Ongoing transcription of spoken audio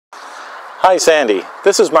Hi Sandy,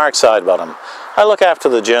 this is Mark Sidebottom. I look after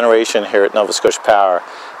the generation here at Nova Scotia Power,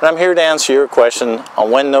 and I'm here to answer your question on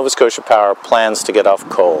when Nova Scotia Power plans to get off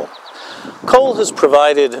coal. Coal has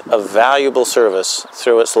provided a valuable service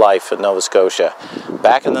through its life at Nova Scotia.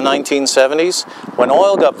 Back in the 1970s, when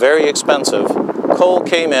oil got very expensive, coal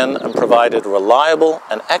came in and provided a reliable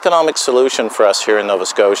and economic solution for us here in Nova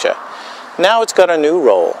Scotia. Now it's got a new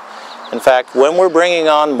role. In fact, when we're bringing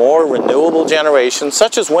on more renewable generation,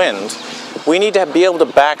 such as wind, we need to be able to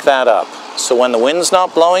back that up. So when the wind's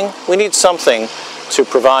not blowing, we need something to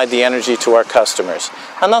provide the energy to our customers.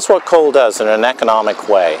 And that's what coal does in an economic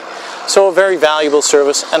way. So a very valuable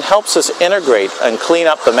service and helps us integrate and clean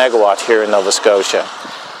up the megawatt here in Nova Scotia.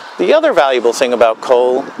 The other valuable thing about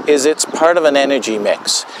coal is it's part of an energy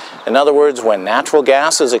mix. In other words, when natural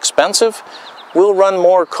gas is expensive, we'll run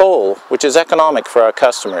more coal, which is economic for our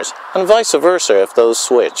customers, and vice versa if those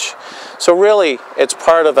switch. So really, it's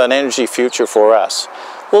part of an energy future for us.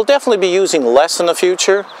 We'll definitely be using less in the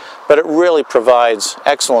future, but it really provides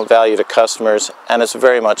excellent value to customers, and it's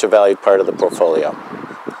very much a valued part of the portfolio.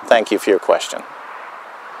 Thank you for your question.